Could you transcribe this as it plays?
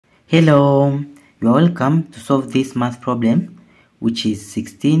Hello, you are welcome to solve this math problem, which is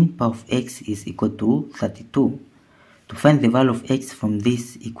 16 power of x is equal to 32, to find the value of x from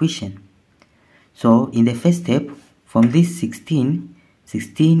this equation. So in the first step, from this 16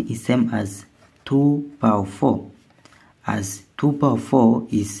 is same as 2 power 4, as 2 power 4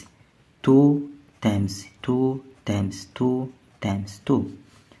 is 2 times 2 times 2 times 2,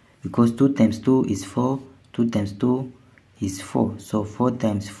 because 2 times 2 is 4, 2 times 2 is 4, so 4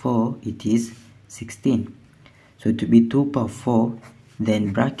 times 4 it is 16. So it will be 2 power 4,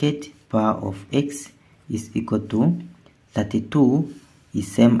 then bracket power of x is equal to 32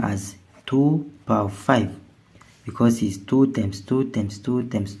 is same as 2 power 5, because it's 2 times 2 times 2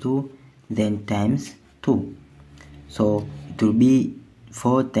 times 2 then times 2. So it will be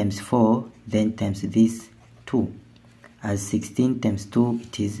 4 times 4 then times this 2, as 16 times 2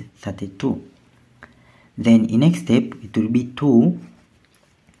 it is 32. Then in next step it will be 2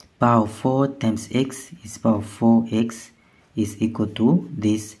 power 4 times x is power 4x is equal to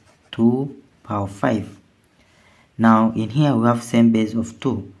this 2 power 5. Now in here we have same base of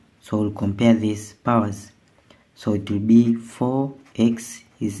 2, so we'll compare these powers. So it will be 4x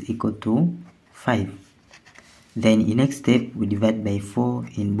is equal to 5. Then in next step we divide by 4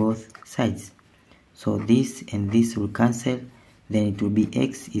 in both sides. So this and this will cancel, then it will be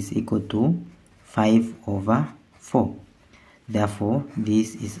x is equal to 5 over 4. Therefore,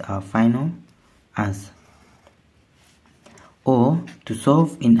 this is our final answer. Or to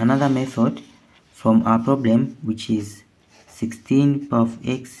solve in another method from our problem, which is 16 power of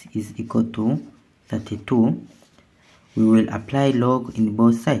x is equal to 32, we will apply log in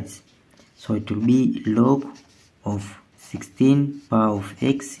both sides. So it will be log of 16 power of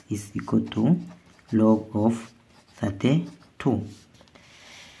x is equal to log of 32.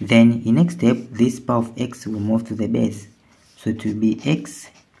 Then in next step, this power of x will move to the base. So it will be x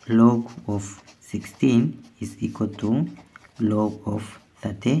log of 16 is equal to log of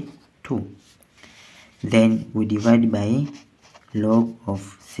 32. Then we divide by log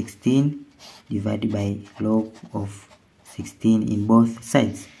of 16 divided by log of 16 in both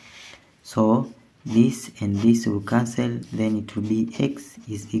sides. So this and this will cancel, then it will be x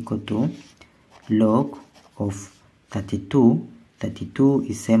is equal to log of 32. 32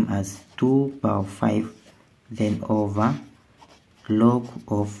 is same as 2 power 5, then over log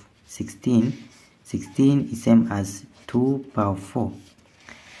of 16. 16 is same as 2 power 4.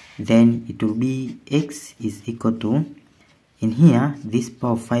 Then it will be x is equal to, in here this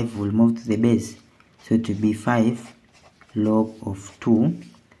power 5 will move to the base, so it will be 5 log of 2,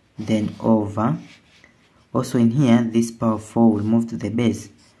 then over, also in here this power 4 will move to the base,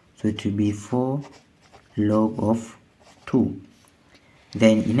 so it will be 4 log of 2.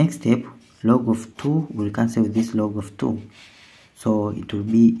 Then in next step, log of 2 will cancel with this log of 2. So it will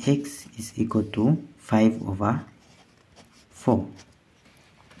be x is equal to 5 over 4.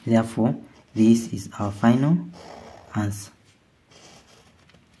 Therefore, this is our final answer.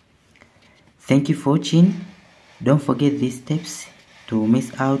 Thank you for watching. Don't forget these steps to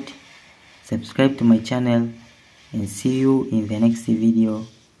miss out. Subscribe to my channel and see you in the next video.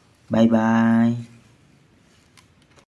 Bye bye.